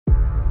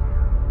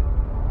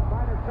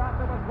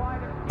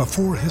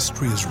Before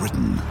history is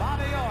written,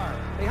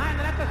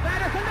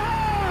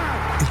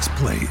 it's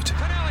played.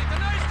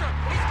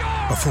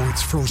 Before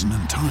it's frozen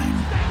in time,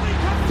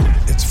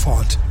 it's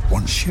fought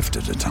one shift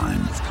at a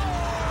time.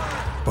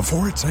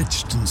 Before it's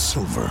etched in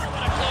silver,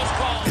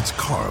 it's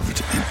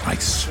carved in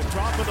ice.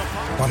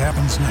 What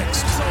happens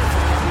next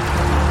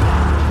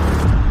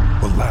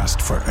will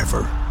last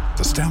forever.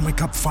 The Stanley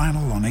Cup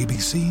Final on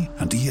ABC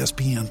and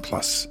ESPN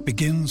Plus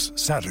begins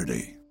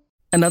Saturday.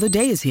 Another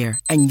day is here,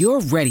 and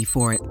you're ready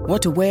for it.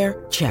 What to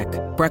wear? Check.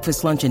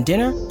 Breakfast, lunch, and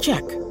dinner?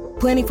 Check.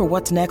 Planning for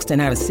what's next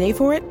and how to save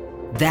for it?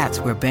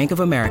 That's where Bank of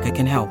America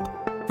can help.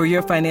 For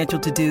your financial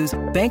to-dos,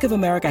 Bank of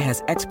America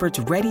has experts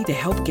ready to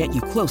help get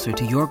you closer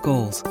to your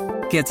goals.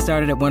 Get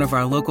started at one of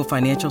our local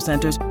financial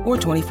centers or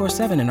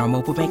 24/7 in our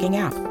mobile banking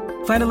app.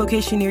 Find a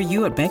location near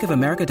you at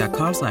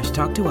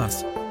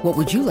bankofamerica.com/talktous. What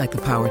would you like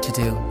the power to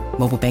do?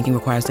 Mobile banking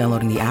requires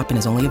downloading the app and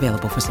is only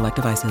available for select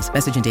devices.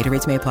 Message and data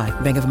rates may apply.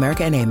 Bank of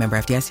America N.A., member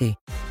FDIC.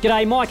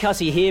 G'day, Mike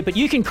Hussey here, but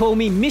you can call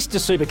me Mr.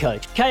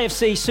 Supercoach.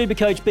 KFC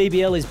Supercoach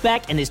BBL is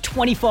back and there's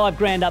 25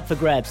 grand up for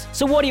grabs.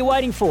 So what are you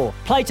waiting for?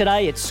 Play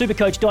today at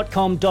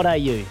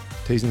supercoach.com.au.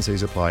 T's and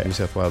C's apply. New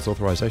South Wales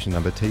authorisation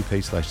number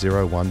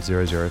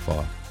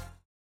TP/01005.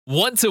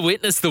 Want to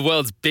witness the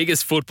world's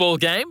biggest football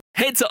game?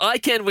 Head to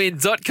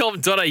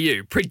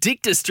iCanWin.com.au,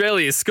 predict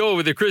Australia's score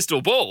with a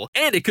crystal ball,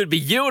 and it could be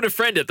you and a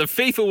friend at the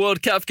FIFA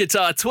World Cup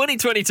Qatar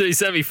 2022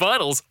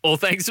 semi-finals, all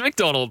thanks to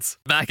McDonald's.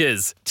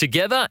 Maccas,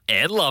 together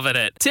and loving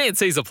it.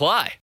 T&Cs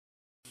apply.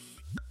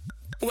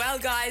 Well,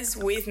 guys,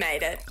 we've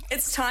made it.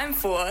 It's time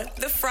for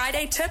the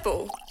Friday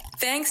Tipple.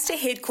 Thanks to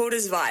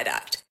Headquarters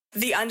Viaduct,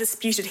 the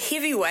undisputed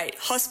heavyweight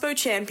Hospo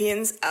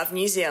champions of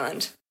New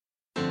Zealand.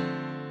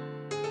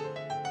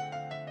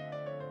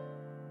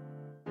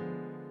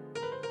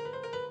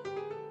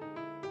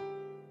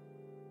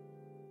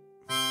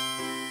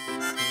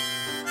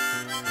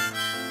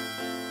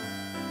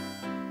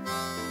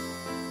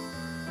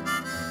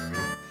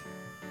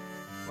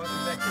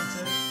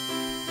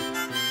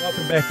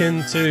 Welcome back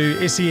into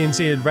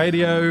SENZ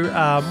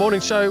Radio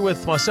morning show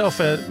with myself,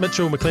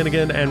 Mitchell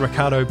McClenaghan and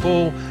Ricardo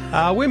Ball.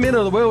 We're men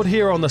of the world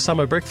here on the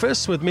Summer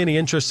Breakfast with many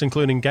interests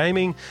including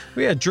gaming.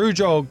 We had Drew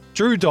Dog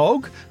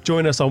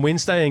join us on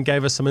Wednesday and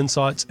gave us some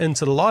insights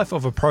into the life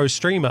of a pro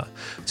streamer.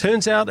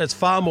 Turns out it's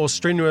far more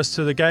strenuous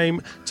to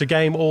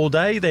game all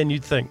day than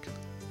you'd think.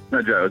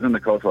 No, Joe, I was in the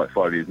cold for like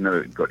 5 years,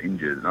 never got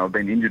injured, and I've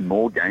been injured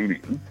more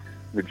gaming,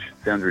 which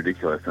sounds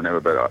ridiculous than ever,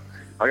 but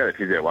I go to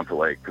physio once a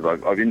week because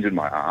I've injured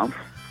my arm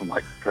from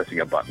like pressing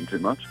a button too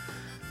much.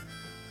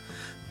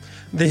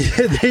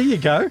 There you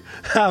go.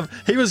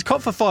 He was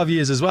caught for 5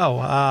 years as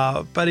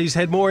well, but he's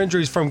had more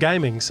injuries from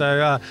gaming,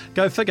 so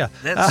go figure.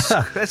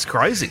 That's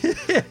crazy.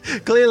 Yeah,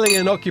 clearly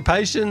an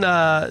occupation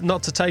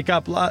not to take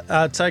up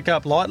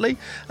lightly.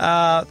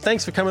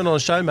 Thanks for coming on the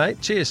show,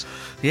 mate. Cheers.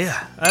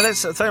 Yeah, and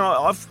that's the thing.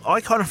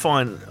 I kind of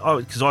find,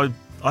 because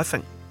I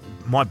think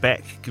my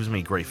back gives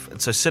me grief,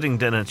 and so sitting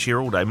down in a chair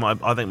all day,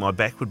 I think my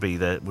back would be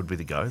the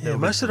go. Yeah,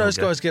 most of those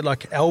guys get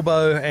like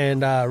elbow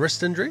and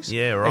wrist injuries.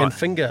 Yeah, right. And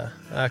finger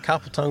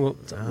carpal tunnel.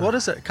 What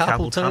is it?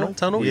 Carpal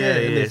tunnel. Yeah,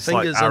 and their it's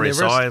fingers like and their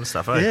RSI wrist. and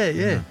stuff.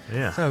 Eh?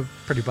 Yeah. So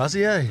pretty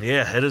buzzy, eh?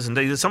 Yeah, it is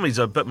indeed. Somebody's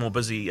a bit more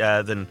busy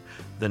than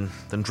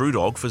Drew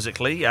Dog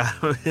physically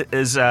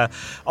is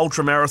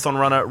ultramarathon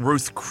runner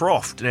Ruth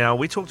Croft. Now,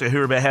 we talked to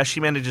her about how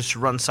she manages to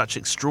run such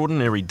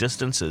extraordinary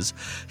distances.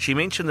 She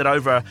mentioned that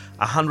over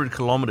 100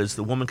 kilometres,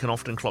 the woman can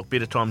often clock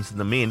better times than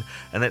the men,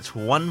 and that's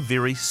one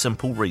very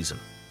simple reason.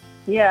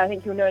 Yeah, I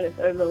think you'll notice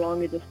over the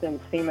longer distance,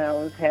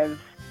 females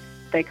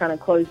they kind of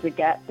close the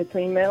gap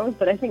between males,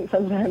 but I think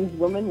sometimes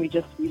women, we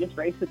just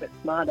race a bit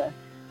smarter.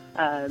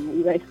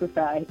 We race with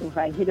our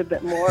head a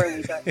bit more, and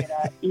we don't let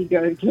our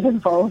ego get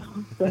involved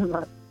so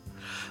much.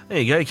 There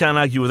you go. You can't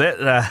argue with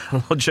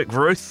that. Logic,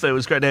 Ruth. It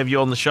was great to have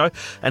you on the show.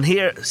 And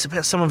here, it's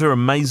about some of her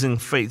amazing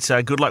feats.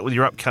 Good luck with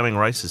your upcoming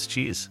races.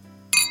 Cheers.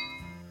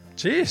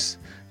 Cheers.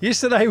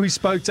 Yesterday we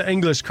spoke to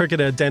English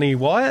cricketer Danny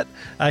Wyatt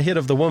ahead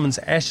of the Women's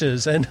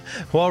Ashes, and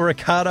while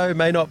Ricardo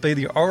may not be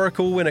the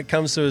oracle when it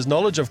comes to his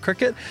knowledge of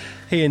cricket,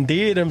 he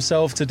endeared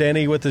himself to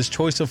Danny with his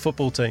choice of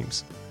football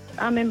teams.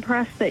 I'm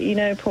impressed that you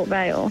know Port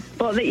Vale.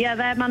 But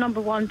they're my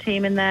number one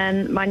team, and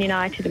then Man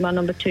United are my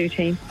number two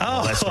team.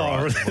 Oh, that's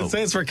right. Well,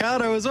 that's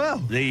Ricardo as well.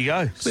 There you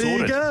go. Sorted. There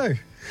you go.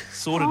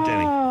 Sorted,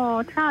 Danny.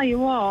 Oh, tell you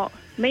what,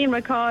 me and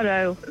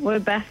Ricardo, we're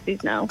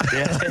besties now.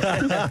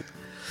 Yeah.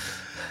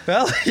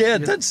 Well, yeah,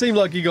 it did seem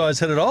like you guys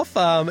hit it off,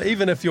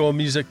 even if your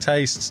music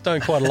tastes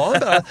don't quite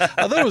align. But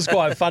I thought it was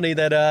quite funny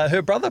that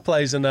her brother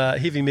plays in a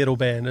heavy metal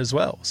band as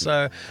well.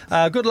 So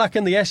good luck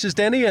in the Ashes,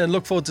 Danny, and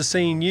look forward to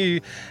seeing you.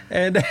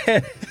 And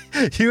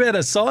you had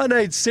a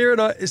Cyanide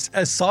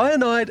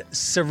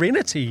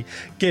Serenity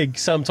gig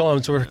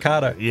sometimes with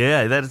Ricardo.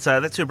 Yeah, that's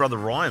her brother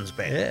Ryan's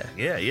band.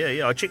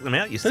 Yeah. I checked them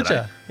out yesterday. Did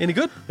you? Any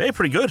good? Yeah,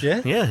 pretty good.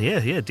 Yeah,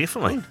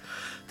 definitely. Good.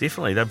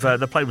 Definitely.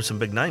 They've played with some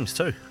big names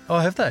too. Oh,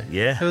 have they?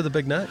 Yeah. Who are the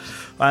big names?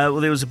 Well,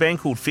 there was a band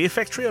called Fear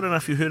Factory. I don't know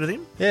if you heard of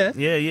them. Yeah.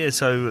 Yeah.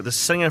 So the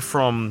singer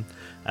from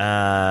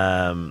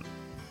Cyanide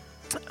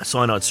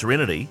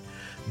Serenity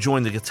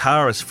joined the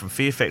guitarist from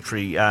Fear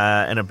Factory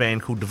in a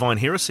band called Divine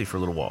Heresy for a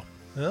little while.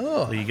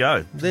 Oh, There you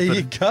go. there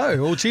you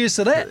go. Well, cheers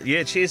to that.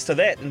 Yeah, cheers to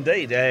that,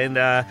 indeed. And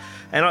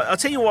I'll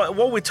tell you what,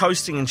 while we're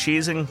toasting and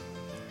cheersing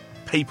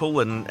people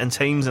and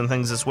teams and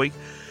things this week,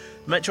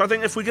 Mitch, I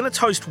think if we're going to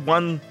toast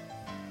one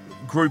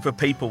group of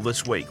people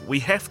this week, we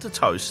have to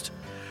toast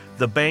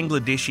the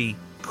Bangladeshi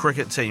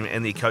cricket team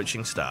and their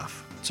coaching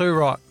staff. Too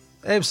right.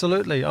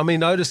 Absolutely. I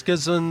mean, Otis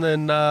Gibson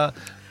and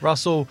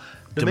Russell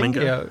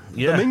Domingo.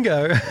 Yeah.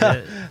 Domingo.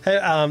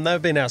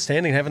 They've been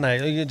outstanding, haven't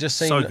they? You just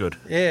seen So good.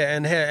 Yeah,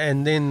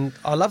 and then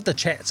I love the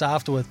chats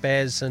after with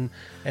Baz and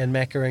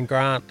Macca and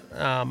Grant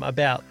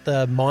about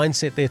the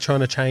mindset they're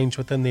trying to change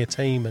within their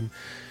team, and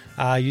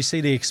you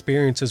see the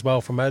experience as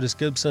well from Otis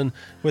Gibson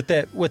with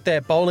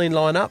that bowling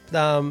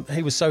lineup.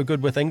 He was so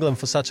good with England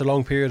for such a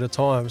long period of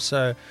time.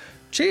 So,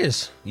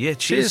 cheers. Yeah,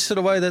 Cheers to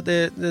the way that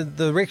the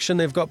direction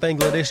they've got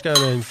Bangladesh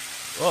going in.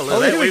 Oh,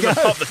 look at that. We even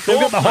popped the cork, They've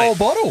got the whole mate.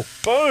 bottle.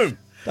 Boom.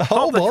 The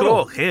whole Pop the bottle.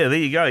 cork. Yeah, there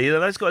you go. Yeah,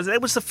 those guys.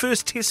 That was the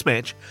first Test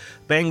match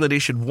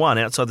Bangladesh had won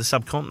outside the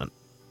subcontinent.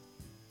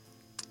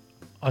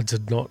 I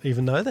did not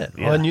even know that.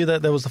 Yeah. I knew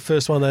that was the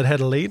first one they'd had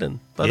a lead in,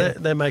 but Yeah.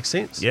 that makes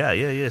sense. Yeah.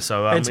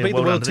 So And to beat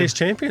well the done World to them. Test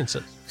Champions.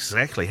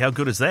 Exactly. How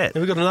good is that?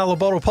 Have we got another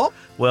bottle pop?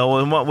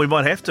 Well, we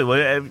might have to.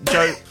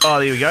 Joe, oh,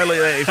 there we go. Look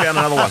at that. He found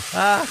another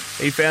one.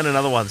 He found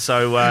another one.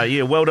 So,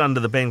 yeah, well done to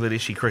the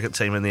Bangladeshi cricket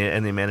team and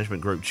their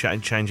management group,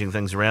 changing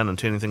things around and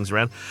turning things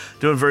around.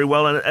 Doing very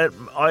well. And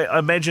I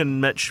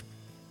imagine, Mitch,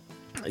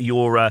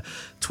 your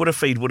Twitter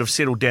feed would have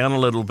settled down a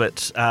little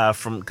bit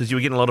because you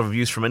were getting a lot of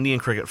views from Indian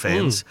cricket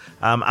fans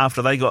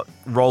after they got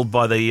rolled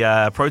by the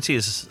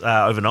Proteas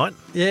overnight.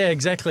 Yeah,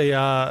 exactly.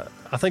 I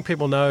think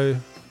people know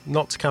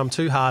not to come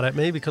too hard at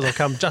me because I'll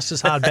come just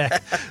as hard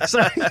back.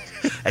 So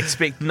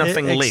Expect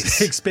nothing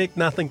less. Expect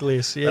nothing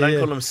less. Yeah, They don't yeah.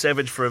 call him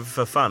savage for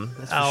fun,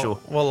 that's for sure.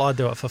 Well, I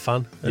do it for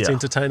fun. It's Yeah.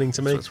 entertaining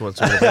to me. That's what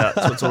it's all about.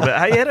 That's what it's all about.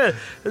 Hey,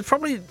 it's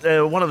probably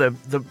one of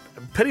the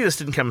pity this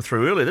didn't come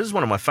through earlier. This is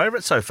one of my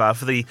favourites so far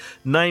for the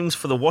names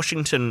for the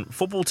Washington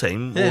football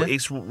team, or Yeah.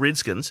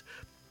 ex-Redskins.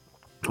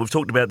 We've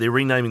talked about they're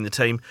renaming the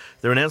team.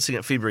 They're announcing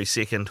it February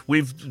 2nd.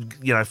 We've,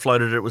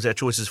 floated it. It was our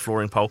Choices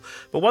flooring poll.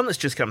 But one that's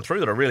just come through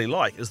that I really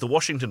like is the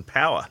Washington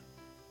Power.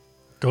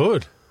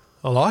 Good.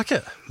 I like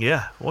it.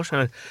 Yeah,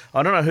 Washington.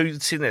 I don't know who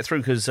sent that through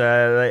because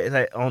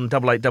they on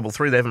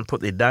 8833 they haven't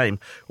put their name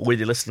or where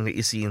they're listening to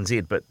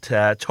SENZ.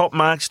 But top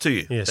marks to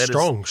you. Yeah, That is-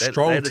 strong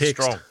that is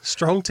text.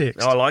 Strong text.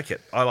 I like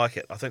it. I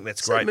think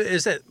that's great.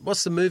 Is that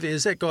what's the movie?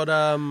 Is that got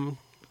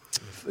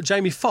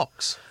Jamie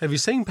Foxx? Have you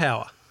seen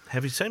Power?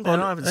 Have you seen that?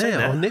 No, I haven't seen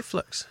that. on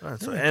Netflix. Oh,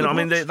 that's Yeah, right. And good I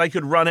mean, watch. they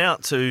could run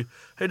out to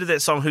who did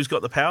that song? Who's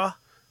Got the Power?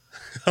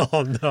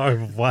 Oh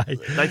no way!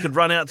 They could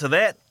run out to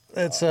that.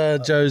 That's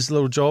Joe's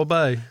little job,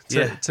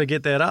 to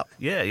get that up.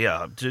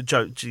 Yeah.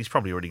 Joe, he's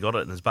probably already got it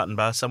in his button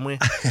bar somewhere.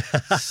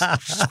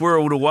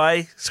 Squirreled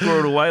away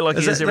like he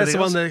is That's the everything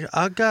one else. that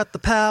I got the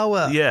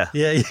power. Yeah.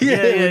 Yeah.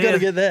 We've got to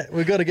get that.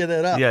 We've got to get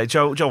that up. Yeah,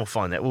 Joe will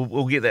find that.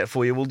 We'll get that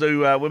for you. We'll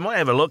do. We might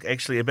have a look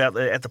actually about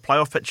at the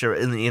playoff picture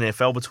in the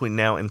NFL between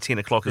now and 10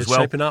 o'clock as It's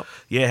well. shaping up.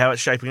 Yeah, how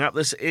it's shaping up.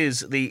 This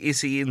is the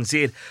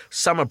SENZ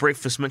Summer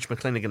Breakfast. Mitch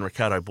McClenaghan,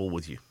 Ricardo Ball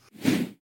with you.